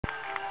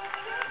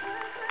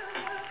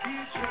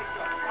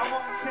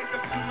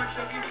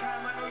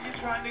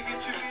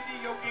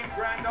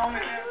on,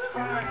 and that's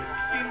fine.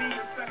 Give me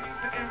a second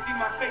to empty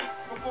my face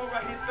before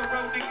I hit the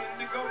road again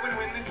to go and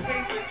win this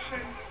paper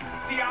chase.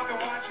 See, I've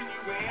been watching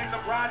you, and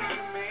I'm proud of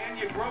you,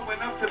 man. You're growing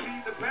up to be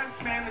the best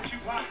man that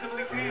you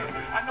possibly can.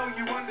 I know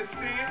you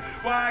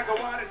understand why I go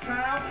out of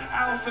town.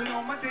 I also know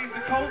my days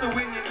are colder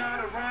when you're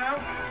not around.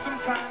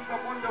 Sometimes I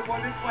wonder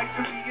what it's like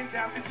to be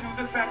adapted to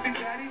the fact that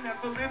Daddy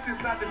never lived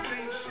inside the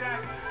same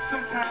shack.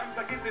 Sometimes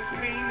I get this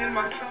pain in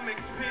my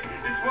stomach's pit.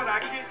 It's what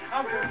I get.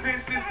 I'm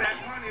convinced it's that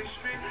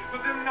punishment.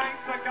 For them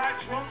nights I got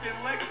drunk and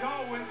let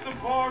go in some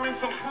bar in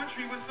some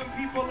country with some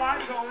people I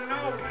don't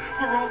know.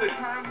 For all the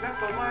times that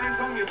the lines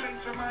on your face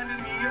reminded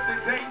me of the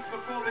days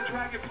before the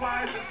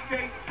dragonflies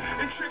escaped.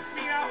 It trips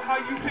me out how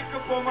you pick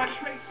up on my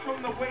traits,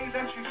 from the way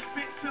that you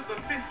spit to the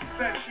fists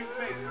that you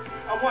make.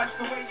 I watch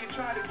the way you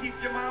try to keep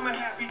your mama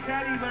happy.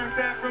 Daddy learned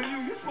that from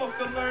you. You're supposed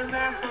to learn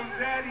that from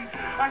Daddy.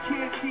 I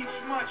can't teach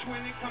much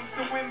when it comes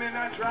to women.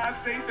 I drive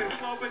safe and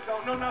slow but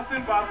don't know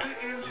nothing about the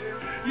engine.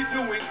 You're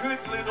doing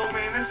good, little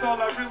man. That's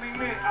all I really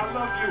meant. I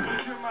love you.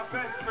 You're my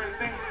best friend.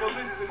 Thanks for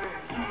listening.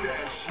 Do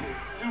that shit.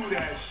 Do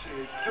that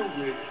shit. Do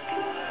it.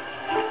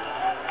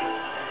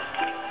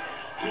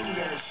 Do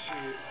that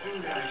shit. Do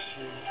that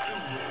shit. Do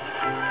it.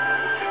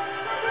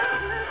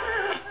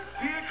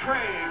 Dear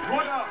Craig,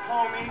 what up,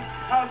 homie?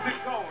 How's it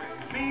going?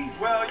 Me?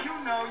 Well, you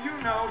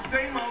know,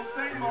 same old,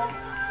 same old.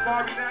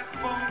 Sorry that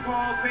phone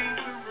calls ain't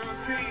the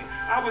routine.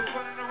 I was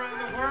running around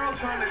the world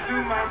trying to do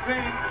my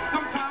thing.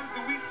 Sometimes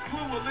the weeks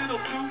flew a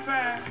little too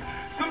fast.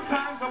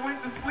 Sometimes I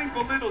went to sleep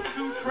a little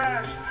too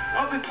trashed.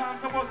 Other times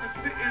I wasn't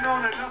sitting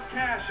on enough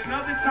cash. And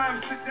other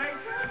times today,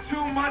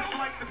 too much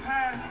like the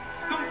past.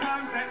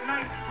 Sometimes at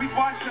night, we'd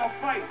watch y'all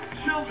fight.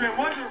 Children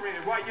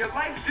wondering why your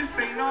life just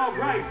ain't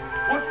alright.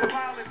 What's the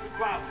violence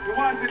about? And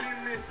why is it in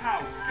this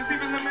house? Cause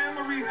even the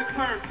memories are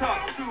turned up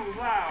too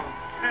loud.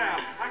 Now,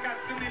 I got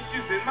some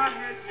issues in my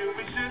head. Knew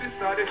we should've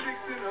started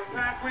fixing them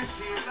back when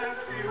she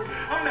left you.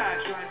 I'm not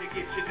trying to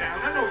get you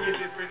down. I know you're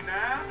different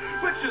now.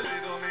 But your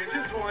little man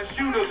just wants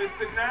you to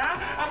listen now.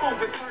 I'm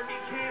over 30,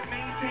 can't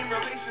maintain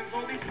relations.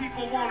 All these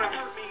people wanna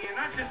hurt me,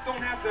 and I just don't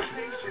have the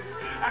patience.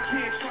 I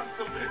can't trust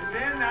them, and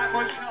they're not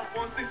much help.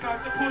 Once they start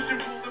to push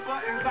and pull the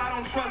buttons, I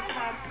don't trust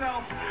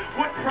myself.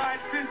 What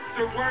pride, fists,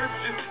 or words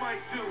just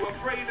might do.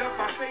 Afraid of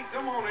my fate,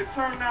 I'm gonna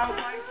turn out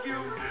like you.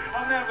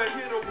 I'll never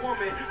hit a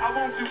woman, I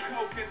won't do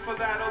coke, and for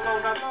that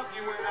alone I love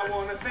you and I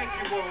wanna thank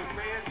you, old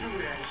man. Do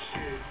that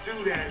shit, do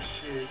that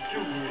shit, do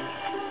it.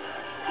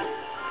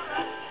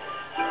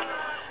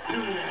 Do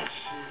that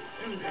shit,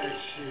 do that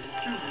shit,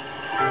 do it.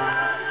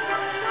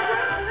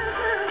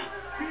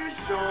 Dear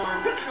Sean,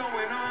 what's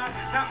going on?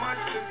 Not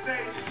much to say,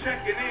 just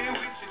checking in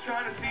with you,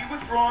 trying to see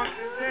what's wrong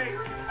today.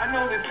 I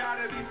know there's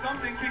gotta be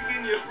something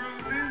kicking your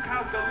bruises.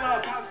 How's the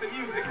love, how's the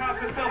music,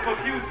 how's the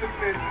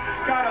self-abusiveness?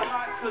 Got a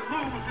lot to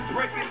lose, it's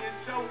breaking your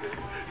shoulders.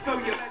 So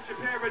you let your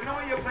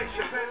paranoia place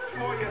your bets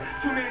for you.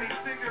 Too many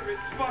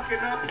cigarettes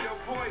fucking up your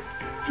voice.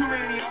 Too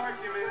many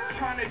arguments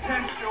trying to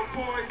test your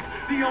poise.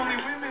 The only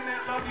women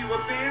that love you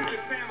are fans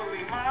and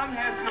family. Mom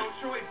has no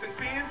choice and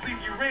fans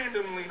leave you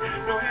randomly.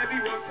 No heavy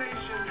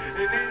rotation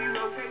in any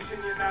location.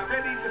 You're not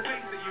ready to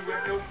face it. You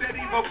have no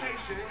steady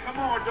vocation.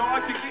 Come on,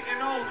 dog, you're getting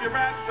old. Your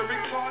raps are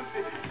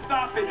exhausted.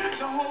 Stop it.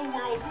 The whole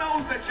world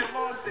knows that you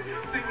lost it.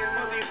 Singing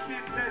for these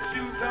kids that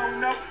you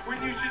don't know,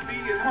 when you should be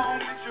at home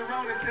with your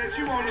own. Instead,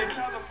 you on your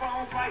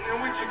telephone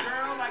fighting with your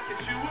girl like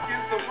it's you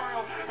against the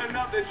world.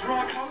 Another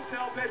drunk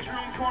hotel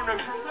bedroom corner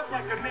curled up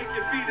like a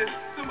naked fetus.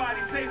 Somebody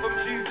save them,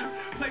 Jesus.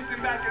 Place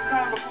him back in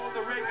time before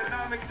the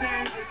Reaganomics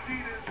and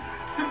Adidas.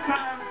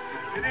 Sometimes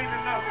it ain't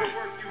enough the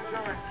work you've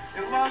done.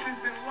 And love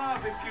isn't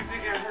love if you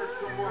didn't hurt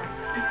someone.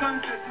 Your son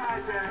says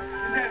hi, Dad.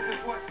 Your dad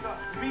says what's up.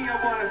 Me, I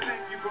wanna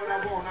thank you, but I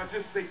won't. I'll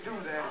just say do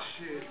that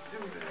shit. Do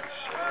that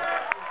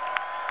shit.